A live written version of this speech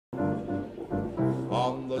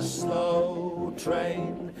On the slow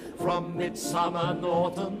train from Midsummer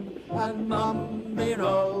Norton and Mumby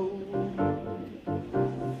Road.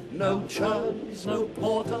 No churns, no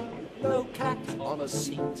porter, no cat on a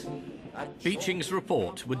seat. Beeching's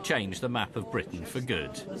report would change the map of Britain for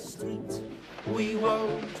good. We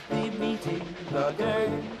won't be meeting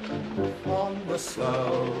again on the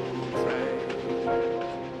slow train.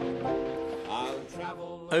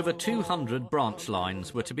 Over 200 branch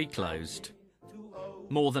lines were to be closed.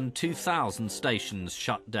 More than 2,000 stations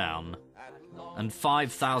shut down, and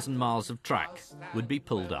 5,000 miles of track would be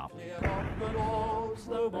pulled up.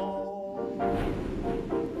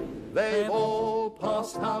 They've all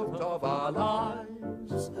passed out of our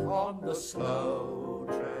lives on the slow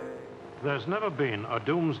train. There's never been a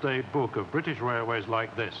doomsday book of British railways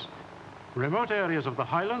like this. Remote areas of the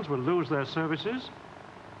Highlands will lose their services.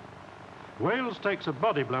 Wales takes a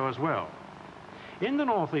body blow as well. In the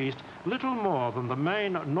northeast, little more than the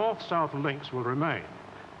main north-south links will remain.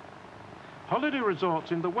 Holiday resorts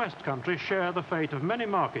in the West Country share the fate of many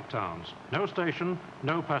market towns. No station,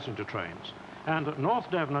 no passenger trains. And North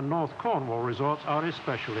Devon and North Cornwall resorts are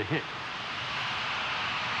especially hit.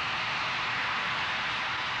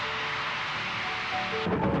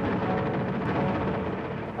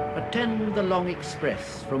 Attend the long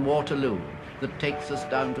express from Waterloo that takes us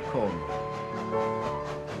down to Cornwall.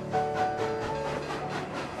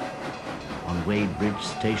 On Weybridge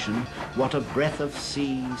Station, what a breath of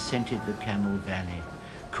sea scented the Camel Valley.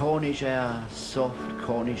 Cornish air, soft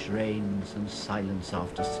Cornish rains, and silence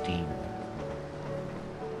after steam.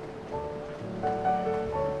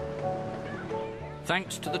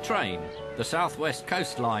 Thanks to the train, the southwest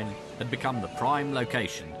coastline had become the prime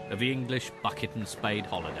location of the English bucket and spade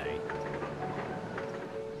holiday.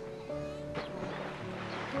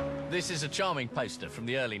 This is a charming poster from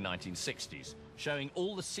the early 1960s showing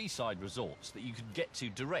all the seaside resorts that you could get to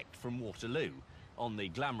direct from Waterloo on the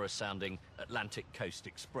glamorous-sounding Atlantic Coast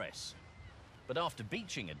Express. But after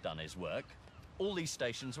Beeching had done his work, all these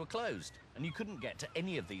stations were closed and you couldn't get to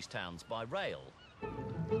any of these towns by rail.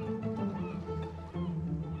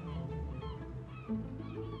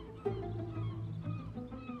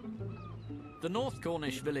 The North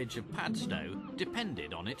Cornish village of Padstow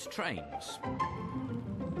depended on its trains.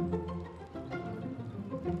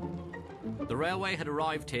 The railway had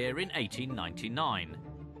arrived here in 1899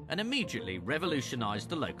 and immediately revolutionised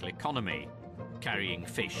the local economy, carrying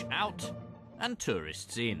fish out and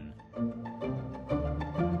tourists in.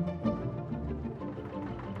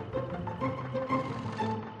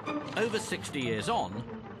 Over 60 years on,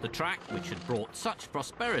 the track which had brought such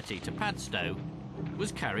prosperity to Padstow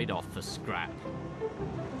was carried off for scrap.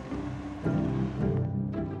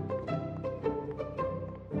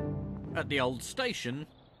 At the old station,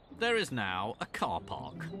 there is now a car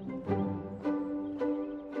park.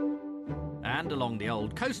 And along the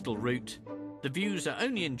old coastal route, the views are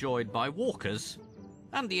only enjoyed by walkers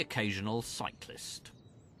and the occasional cyclist.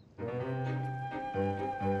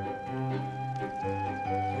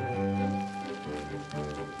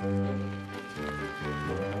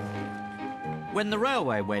 When the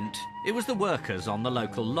railway went, it was the workers on the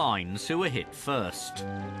local lines who were hit first.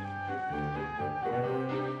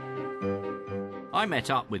 I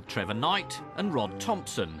met up with Trevor Knight and Rod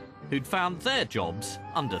Thompson, who'd found their jobs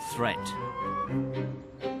under threat.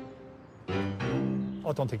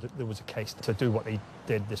 I don't think that there was a case to do what they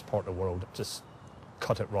did this part of the world, just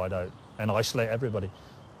cut it right out and isolate everybody,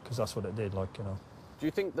 because that's what it did, like, you know. Do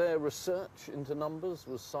you think their research into numbers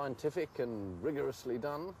was scientific and rigorously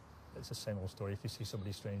done? It's the same old story. If you see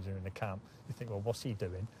somebody stranger in the camp, you think, well, what's he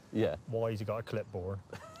doing? Yeah. Why has he got a clipboard?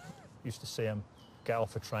 Used to see him get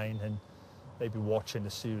off a train and they'd be watching to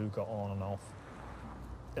see who got on and off.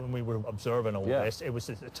 And when we were observing all this, it was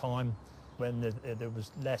at a time when there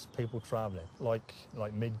was less people travelling, like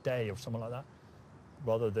midday or something like that,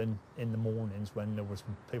 rather than in the mornings when there was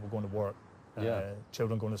people going to work,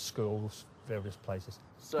 children going to schools, various places.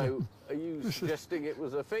 So, are you suggesting it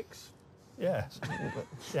was a fix? Yeah,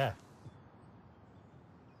 yeah.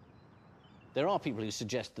 There are people who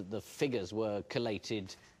suggest that the figures were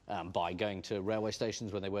collated by going to railway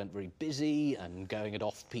stations when they weren't very busy and going at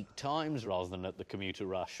off-peak times rather than at the commuter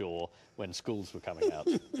rush or when schools were coming out.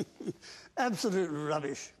 Absolute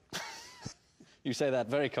rubbish. You say that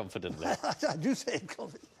very confidently. I do say it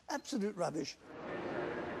confidently. Absolute rubbish.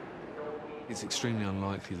 It's extremely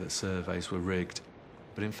unlikely that surveys were rigged,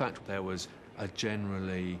 but in fact there was a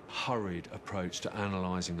generally hurried approach to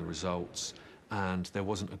analysing the results, and there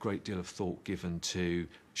wasn't a great deal of thought given to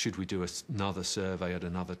should we do another survey at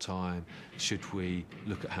another time, should we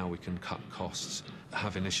look at how we can cut costs,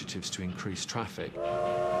 have initiatives to increase traffic.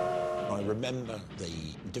 I remember the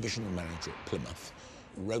divisional manager at Plymouth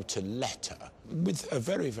wrote a letter with a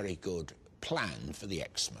very, very good plan for the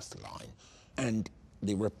Exmouth line, and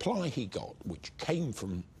the reply he got, which came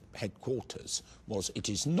from headquarters, was it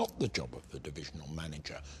is not the job of the divisional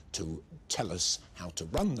manager to tell us how to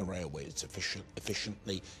run the railways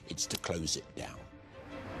efficiently, it's to close it down.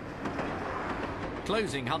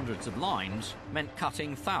 Closing hundreds of lines meant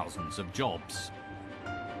cutting thousands of jobs.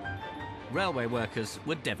 Railway workers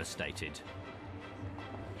were devastated.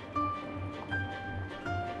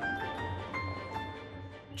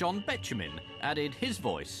 John Betjeman added his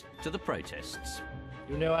voice to the protests.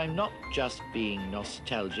 You know, I'm not just being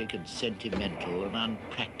nostalgic and sentimental and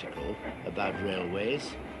unpractical about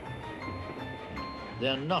railways.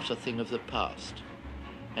 They're not a thing of the past,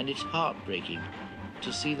 and it's heartbreaking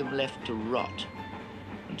to see them left to rot,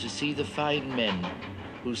 and to see the fine men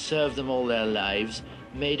who served them all their lives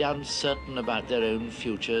made uncertain about their own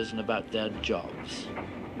futures and about their jobs.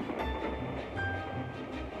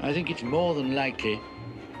 I think it's more than likely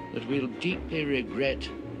that we'll deeply regret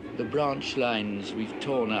the branch lines we've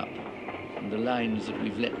torn up and the lines that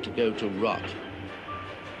we've let to go to rot.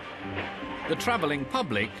 The travelling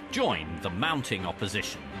public joined the mounting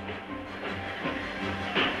opposition.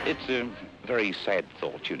 It's a very sad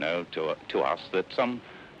thought, you know, to us that some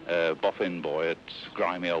boffin boy at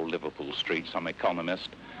grimy old Liverpool Street, some economist,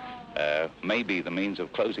 may be the means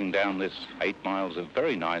of closing down this 8 miles of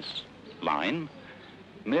very nice line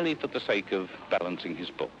merely for the sake of balancing his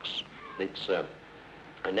books. It's a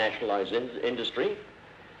nationalised industry,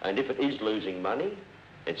 and if it is losing money,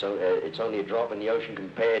 it's only a drop in the ocean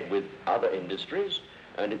compared with other industries,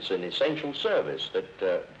 and it's an essential service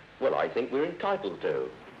that, well, I think we're entitled to.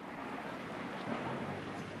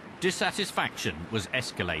 Dissatisfaction was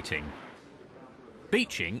escalating.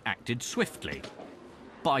 Beeching acted swiftly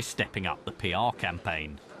by stepping up the PR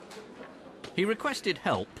campaign. He requested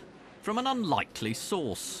help from an unlikely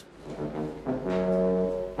source.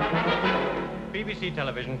 BBC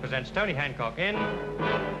Television presents Tony Hancock in...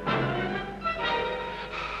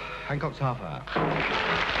 Hancock's Half Hour.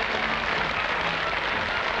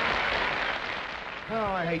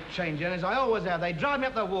 Oh, I hate train journeys. I always have. They drive me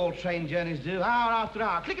up the wall, train journeys do, hour after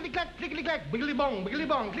hour. Clickety-clack, clickety-clack, biggity-bong,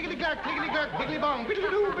 biggity-bong, clickety-clack, clickety-clack, biggity-bong,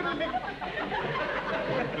 biggity-doo, biggity-lick.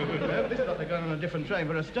 Well, this lot they're going on a different train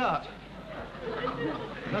for a start.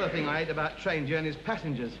 Another thing I hate about train journeys is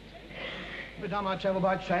passengers. Every time I travel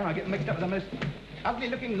by train, I get mixed up with the most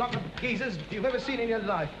ugly-looking lot of geezers you've ever seen in your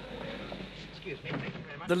life. Excuse me.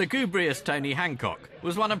 The lugubrious Tony Hancock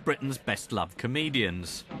was one of Britain's best-loved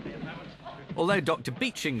comedians. Although Dr.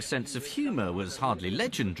 Beeching's sense of humour was hardly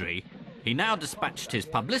legendary, he now dispatched his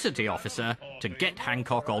publicity officer to get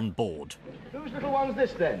Hancock on board. Whose little one's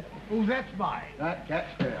this, then? Oh, that's mine. That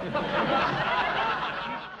cat's fair.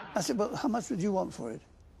 I said, well, how much would you want for it?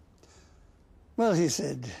 Well, he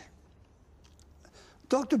said,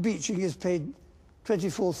 Dr. Beeching is paid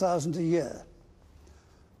 $24,000 a year.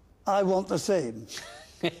 I want the same.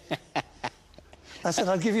 I said,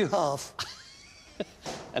 I'll give you half.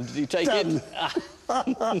 And did you take it?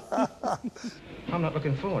 I'm not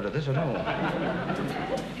looking forward to this at all.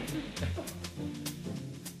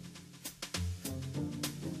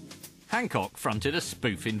 Hancock fronted a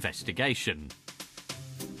spoof investigation.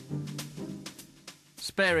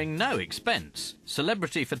 Sparing no expense,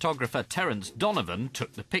 celebrity photographer Terence Donovan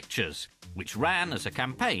took the pictures, which ran as a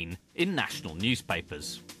campaign in national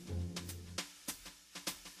newspapers.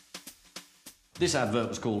 This advert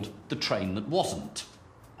was called The Train That Wasn't,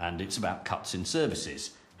 and it's about cuts in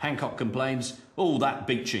services. Hancock complains, "Oh, that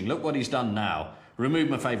Beeching, look what he's done now. Removed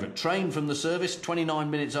my favourite train from the service 29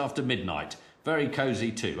 minutes after midnight. Very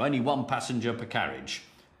cosy too, only one passenger per carriage.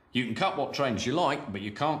 You can cut what trains you like, but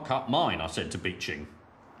you can't cut mine," I said to Beeching.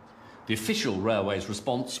 The official railway's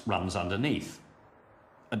response runs underneath.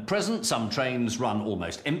 At present, some trains run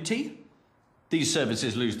almost empty. These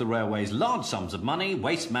services lose the railways large sums of money,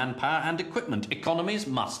 waste manpower and equipment. Economies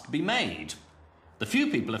must be made. The few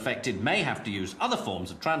people affected may have to use other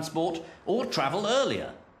forms of transport or travel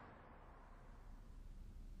earlier.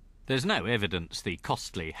 There's no evidence the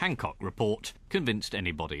costly Hancock report convinced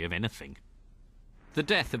anybody of anything. The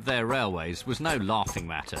death of their railways was no laughing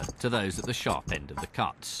matter to those at the sharp end of the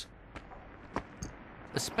cuts,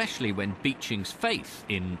 especially when Beeching's faith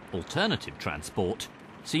in alternative transport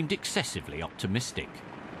seemed excessively optimistic.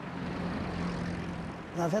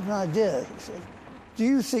 I've had an idea, he said. Do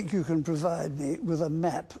you think you can provide me with a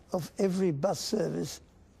map of every bus service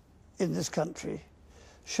in this country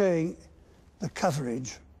showing the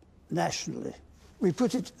coverage nationally? We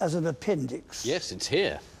put it as an appendix. Yes, it's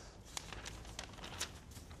here.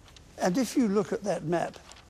 And if you look at that map,